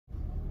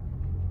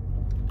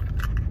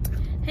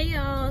Hey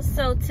y'all,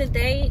 so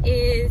today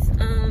is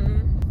what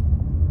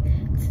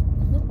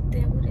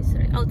is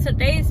today? Oh,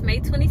 today is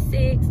May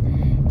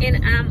 26th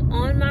and I'm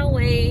on my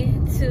way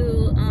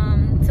to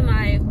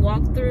my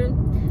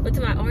walkthrough, or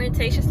to my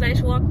orientation /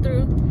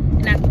 walkthrough.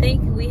 And I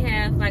think we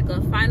have like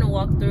a final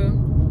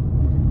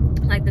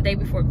walkthrough like the day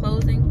before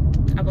closing,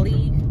 I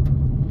believe,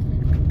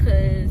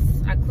 because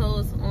I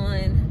close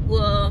on,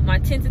 well, my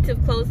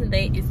tentative closing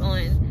date is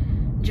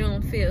on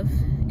June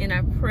 5th. And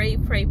I pray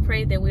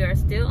that we are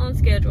still on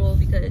schedule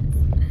because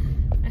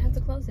I have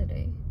to close that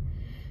day.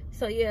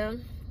 So yeah,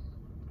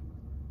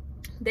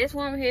 that's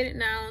where I'm headed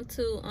now,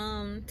 to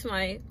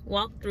my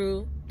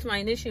walkthrough, to my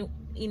initial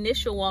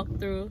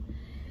walkthrough,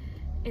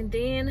 and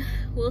then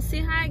we'll see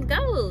how it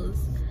goes.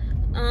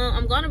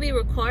 I'm gonna be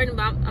recording,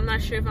 but I'm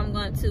not sure if I'm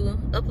going to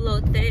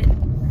upload that,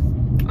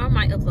 or I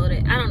might upload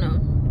it. I don't know.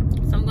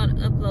 So I'm gonna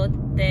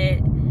upload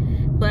that,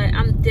 but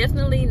I'm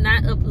definitely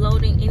not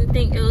uploading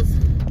anything else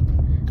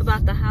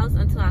about the house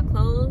until I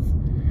close,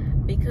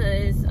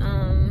 because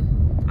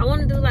I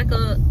want to do like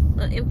a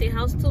empty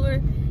house tour.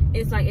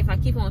 It's like if I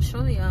keep on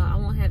showing y'all, I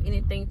won't have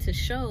anything to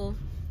show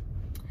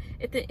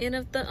at the end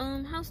of the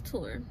house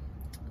tour.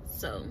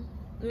 So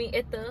I mean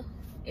at the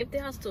empty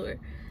house tour.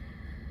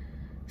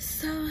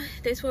 So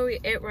that's where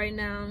we're at right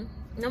now.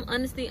 And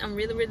I'm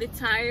really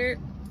tired.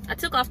 I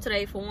took off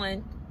today for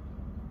one,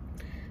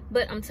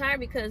 but I'm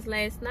tired because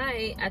last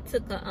night I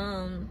took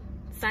a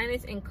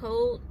sinus and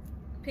cold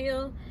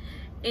pill.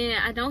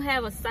 And I don't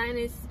have a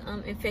sinus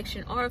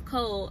infection or a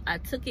cold. I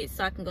took it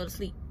so I can go to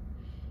sleep,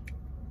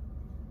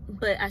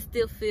 but I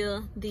still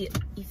feel the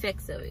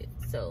effects of it.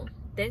 So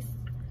that's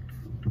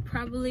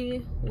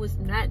probably was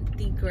not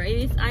the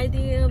greatest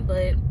idea,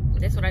 but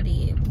that's what I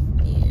did,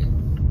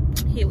 and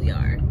here we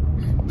are.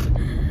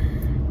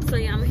 So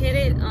yeah, I'm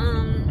headed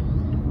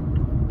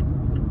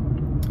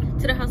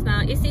to the house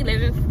now. It's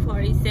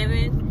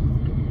 11:47.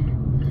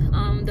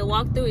 The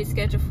walkthrough is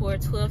scheduled for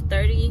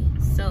 12:30,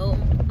 so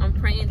I'm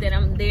praying that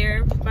I'm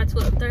there by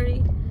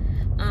 12:30,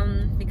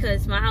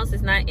 because my house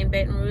is not in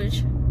Baton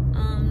Rouge.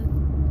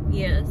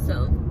 Yeah,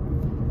 so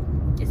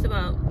it's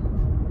about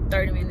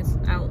 30 minutes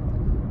out.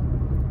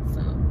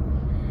 So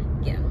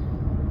yeah,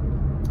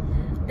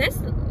 that's,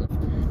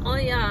 oh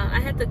yeah, I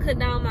had to cut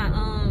down my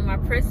my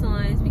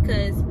press-ons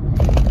because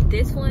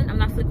this one, I'm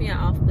not flipping it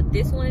off, but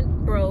this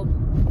one broke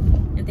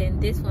and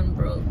then this one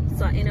broke,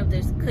 so I ended up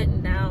just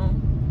cutting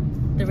down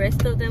the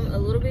rest of them a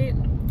little bit. I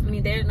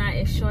mean, they're not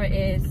as short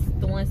as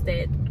the ones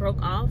that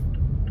broke off,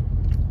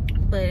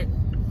 but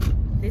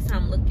this how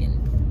I'm looking.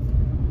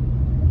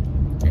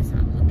 That's how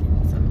I'm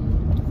looking. So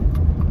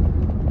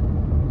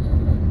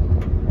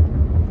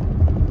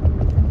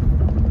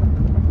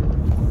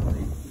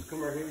you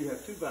come right here, you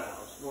have two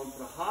valves, one for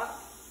the hot,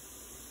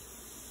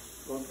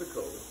 one for the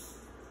cold.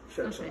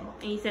 Shuts okay.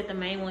 off. And you said the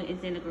main one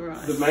is in the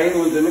garage. The main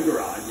one's in the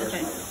garage. Yes,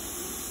 okay.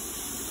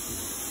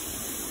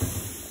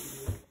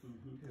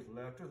 His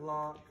left is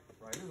locked,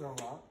 right is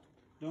unlocked.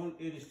 Don't,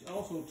 it is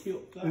also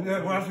tilt. And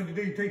then what you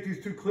do, you take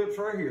these two clips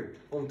right here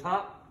on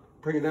top,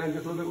 bring it down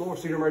just a little bit more.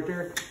 See them right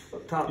there?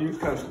 Up top, you just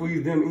kind of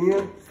squeeze them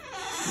in.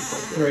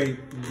 Great,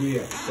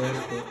 yeah,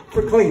 that's it.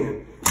 For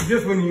cleaning.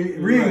 Just when you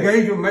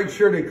re-engage them, make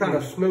sure they kind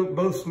of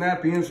both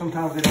snap in.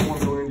 Sometimes they don't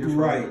want to go in just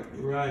right,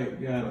 got it.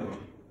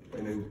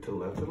 And then to the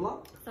left is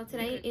locked. So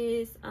today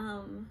is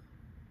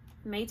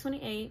May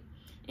 28th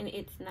and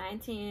it's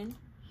 9:10.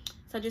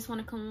 So I just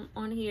want to come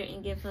on here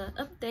and give an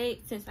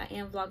update since I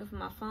am vlogging from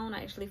my phone.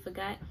 I actually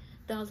forgot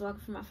that I was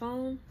vlogging from my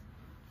phone.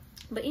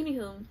 But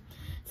anywho,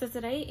 so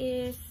today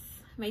is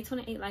May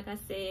 28th, like I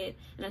said.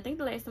 And I think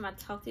the last time I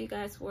talked to you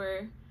guys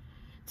were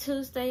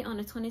Tuesday on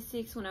the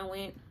 26th when I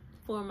went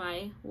for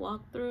my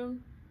walkthrough.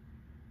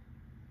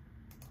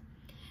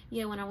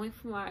 Yeah, when I went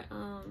for my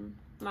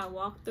my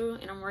walkthrough,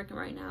 and I'm working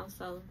right now,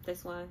 so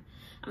that's why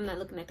I'm not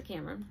looking at the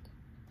camera.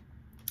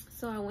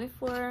 So I went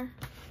for,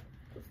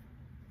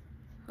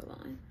 hold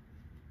on.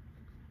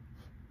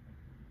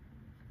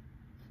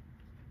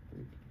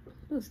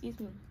 Ooh, excuse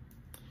me.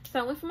 So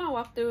I went for my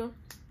walkthrough.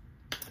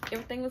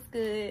 Everything was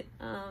good.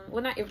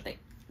 Well, not everything.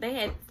 They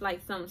had like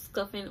some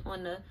scuffing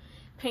on the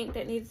paint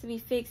that needs to be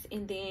fixed,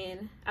 and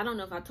then I don't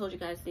know if I told you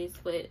guys this,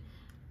 but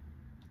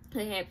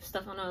they had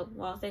stuff on the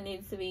walls that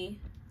needs to be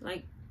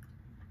like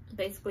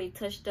basically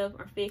touched up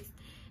or fixed.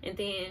 And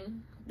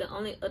then the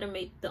only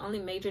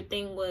major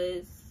thing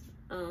was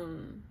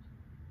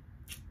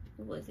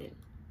what was it?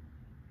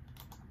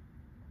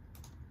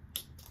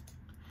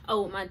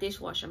 Oh, my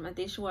dishwasher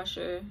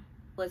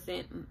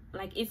wasn't,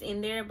 like, it's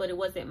in there, but it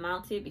wasn't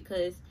mounted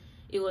because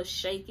it was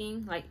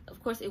shaking. Like, of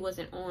course it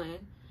wasn't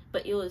on,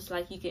 but it was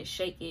like you could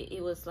shake it.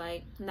 It was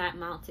like not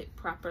mounted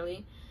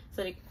properly,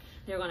 so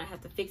they're gonna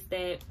have to fix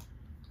that.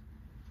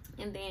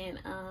 And then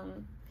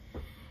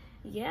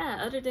yeah,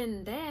 other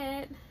than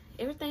that,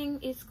 everything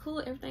is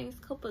cool. Everything is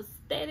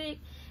copacetic.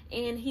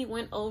 And he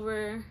went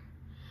over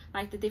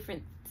like the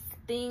different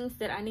things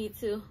that I need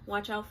to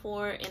watch out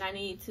for, and I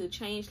need to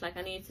change. Like,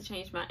 I need to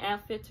change my air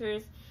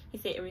filters. He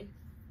said every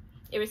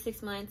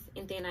 6 months,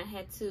 and then I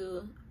had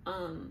to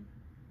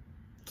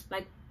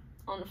like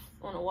on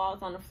the walls,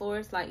 on the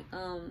floors, like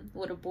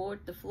where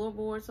the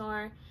floorboards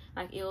are.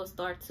 Like it'll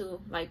start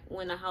to, like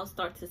when the house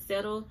starts to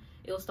settle,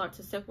 it'll start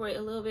to separate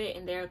a little bit,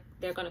 and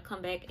they're gonna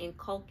come back and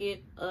caulk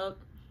it up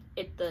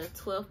at the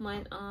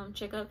 12-month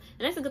checkup.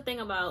 And that's a good thing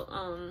about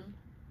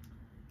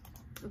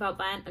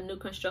buying a new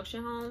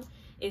construction home,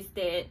 is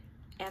that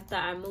after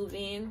I move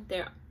in,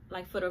 they're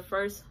like for the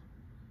first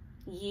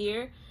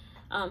year,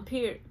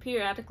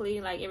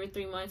 periodically, like every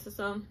 3 months or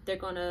so, they're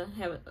gonna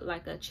have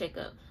like a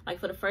checkup. Like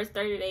for the first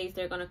 30 days,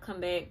 they're gonna come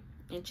back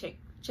and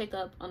check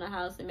up on the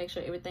house and make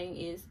sure everything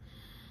is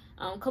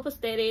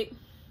copacetic.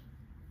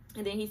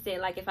 And then he said,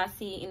 like, if I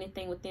see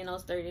anything within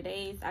those 30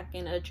 days, I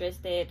can address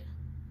that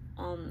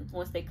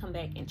once they come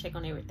back and check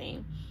on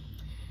everything.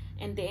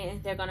 And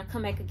then they're gonna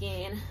come back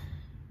again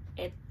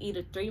at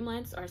either 3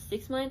 months or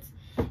 6 months,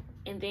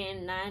 and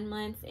then 9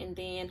 months, and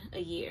then a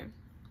year.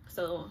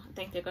 So I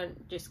think they're gonna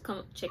just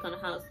come check on the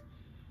house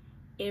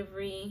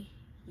every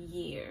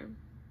year.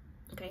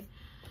 Okay,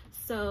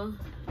 so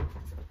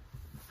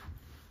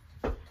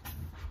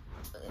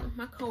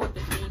my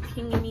coworkers be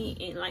pinging me,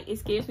 and like it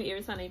scares me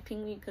every time they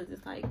ping me, because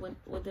it's like,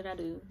 what did I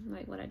do?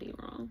 Like, what I did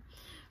wrong?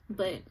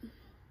 But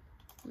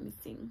let me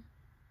see.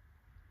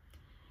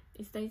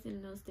 It states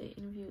in the notes that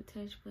interview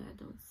attached, but I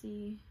don't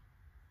see.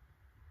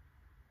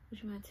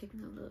 Would you mind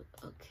taking a look?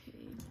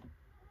 Okay.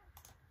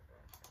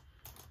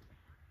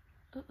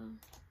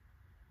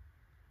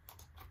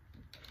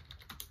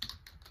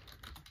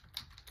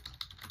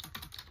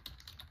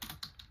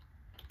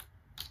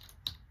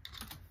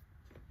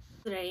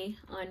 Today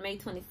on May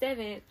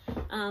 27th,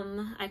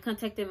 I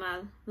contacted my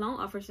loan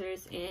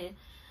officers, and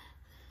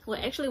well,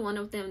 actually one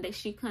of them,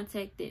 she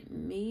contacted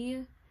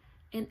me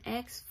and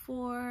asked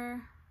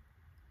for,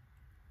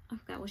 I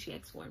forgot what she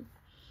asked for.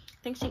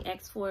 I think she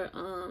asked for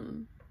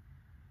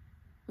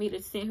me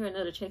to send her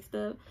another check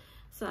stub.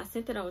 So I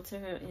sent it over to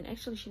her, and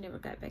actually she never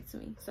got back to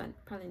me, so I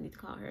probably need to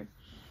call her.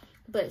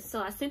 But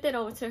so I sent it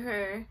over to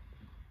her,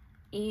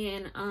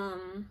 and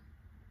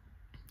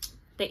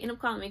they ended up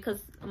calling me,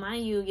 because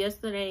mind you,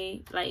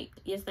 yesterday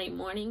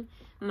morning,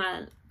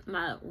 my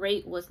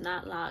rate was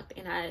not locked,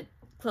 and I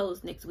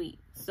closed next week.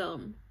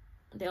 So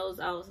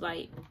I was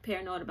like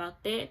paranoid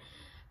about that.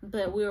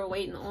 But we were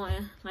waiting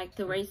on like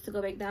the rates to go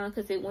back down,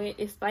 because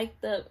it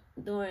spiked up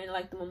during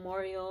like the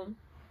Memorial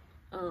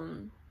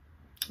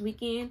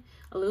weekend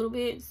a little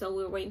bit. So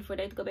we were waiting for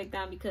that to go back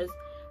down, because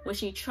when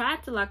she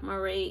tried to lock my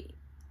rate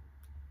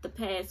the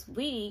past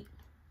week,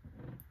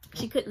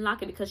 she couldn't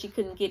lock it because she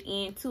couldn't get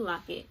in to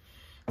lock it.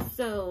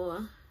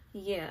 So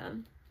yeah,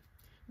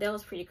 that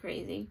was pretty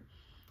crazy.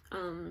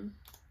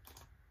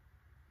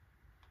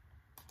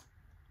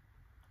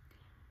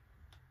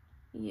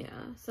 Yeah,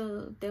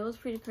 so that was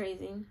pretty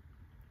crazy.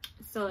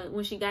 So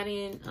when she got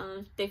in,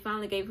 they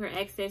finally gave her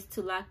access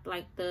to lock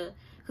like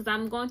because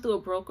I'm going through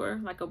a broker,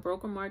 like a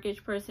broker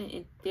mortgage person,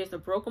 and there's a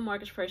broker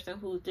mortgage person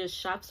who just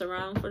shops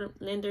around for the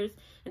lenders,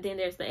 and then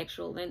there's the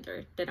actual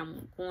lender that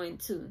I'm going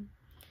to.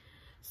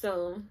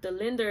 So the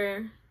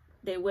lender,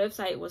 their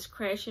website was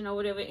crashing or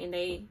whatever,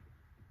 and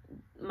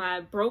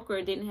my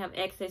broker didn't have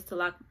access to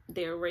lock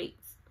their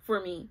rates for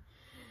me.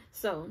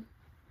 So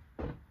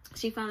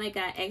she finally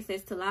got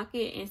access to lock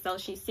it, and so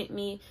she sent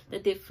me the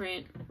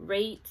different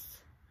rates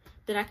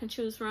that I can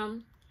choose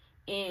from,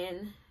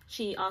 and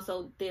she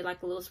also did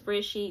like a little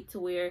spreadsheet to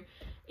where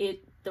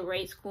the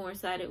rates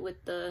coincided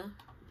with the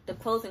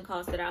closing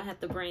costs that I'll have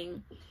to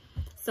bring.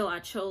 So I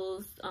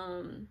chose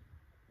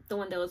the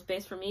one that was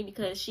best for me,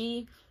 because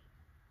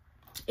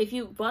if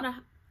you bought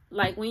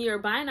when you're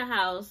buying a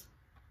house,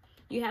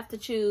 you have to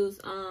choose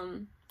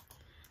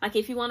like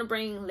if you want to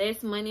bring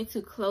less money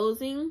to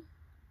closing,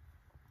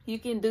 you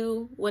can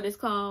do what is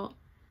called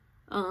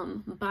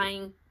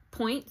buying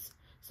points.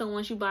 So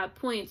once you buy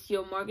points,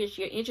 your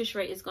interest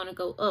rate is going to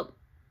go up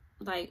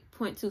like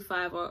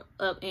 0.25 or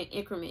up in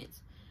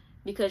increments,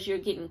 because you're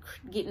getting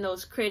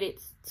those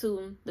credits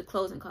to the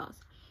closing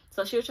costs.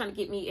 So she was trying to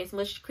get me as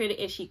much credit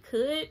as she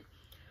could,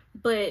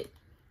 but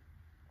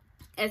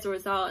as a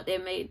result,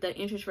 that made the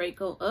interest rate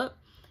go up.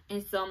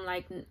 And so I'm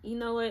like, you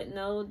know what?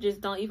 No, just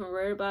don't even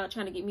worry about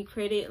trying to get me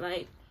credit.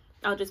 Like,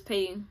 I'll just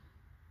pay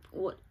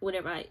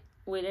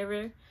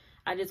whatever.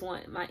 I just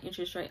want my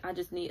interest rate. I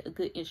just need a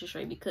good interest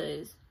rate,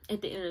 because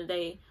at the end of the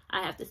day,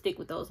 I have to stick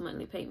with those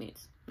monthly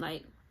payments.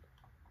 Like,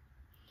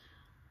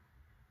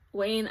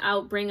 weighing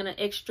out bringing an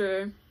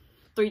extra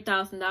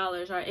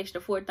 $3,000 or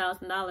extra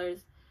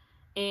 $4,000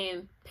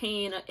 and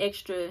paying an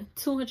extra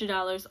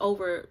 $200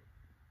 over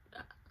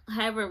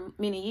however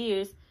many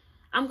years,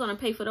 I'm gonna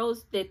pay for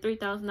that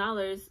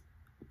 $3,000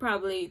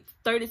 probably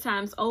 30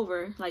 times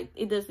over. Like,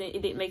 it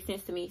didn't make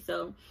sense to me.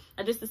 So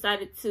I just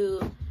decided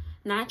to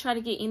not try to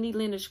get any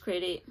lender's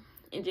credit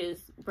and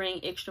just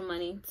bring extra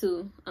money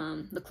to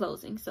the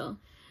closing. So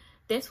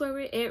that's where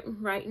we're at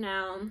right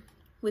now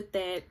with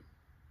that.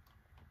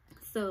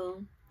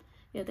 So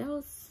yeah, that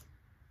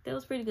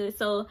was pretty good.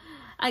 So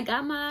I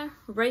got my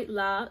rate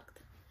locked,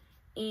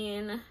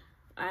 and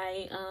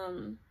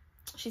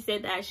she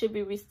said that I should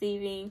be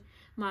receiving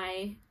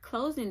my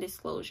closing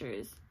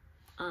disclosures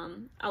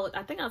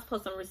I think I was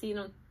supposed to receive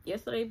them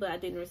yesterday, but I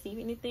didn't receive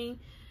anything.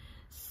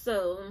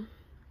 So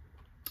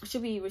I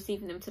should be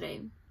receiving them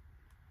today.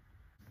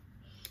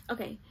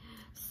 Okay,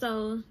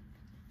 so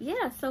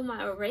yeah, so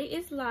my rate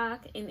is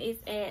locked and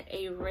it's at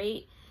a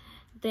rate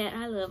that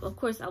I love. Of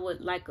course, I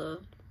would like a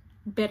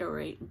better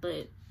rate,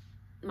 but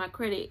my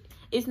credit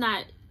is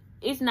not,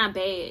 it's not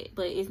bad,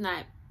 but it's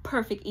not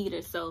perfect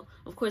either. So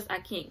of course I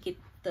can't get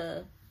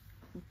the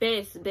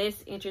best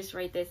interest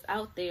rate that's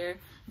out there,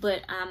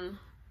 but I'm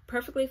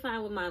perfectly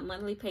fine with my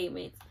monthly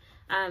payments.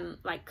 I'm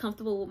like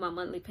comfortable with my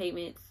monthly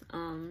payments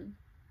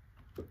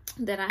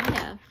that I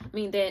have. I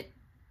mean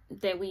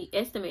that we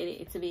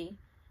estimated it to be,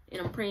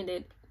 and I'm praying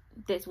that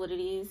that's what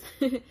it is.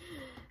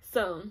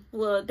 So,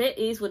 well,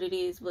 that is what it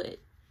is, but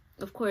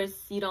of course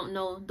you don't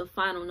know the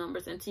final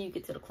numbers until you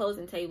get to the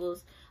closing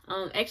tables.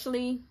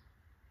 Actually,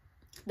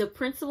 the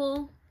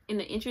principal and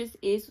the interest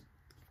is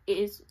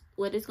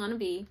what it's going to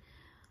be.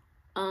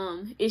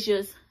 It's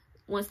just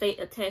once they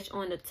attach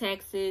on the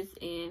taxes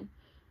and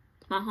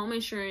my home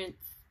insurance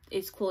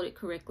is quoted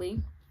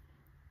correctly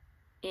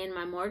and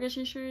my mortgage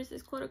insurance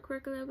is quoted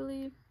correctly, I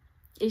believe.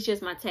 It's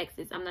just my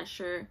taxes. I'm not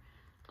sure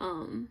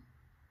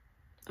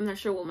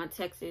what my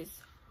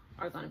taxes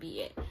are going to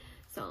be at.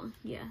 So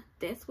yeah,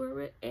 that's where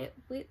we're at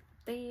with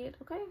that.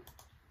 Okay,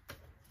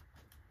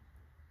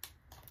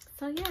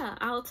 so yeah,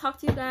 I'll talk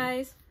to you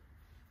guys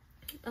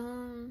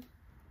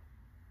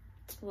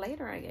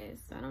later, I guess.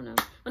 I don't know.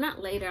 Well, not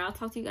later. I'll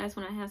talk to you guys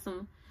when I have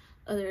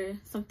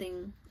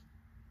something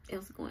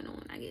else going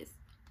on, I guess.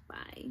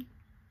 Bye.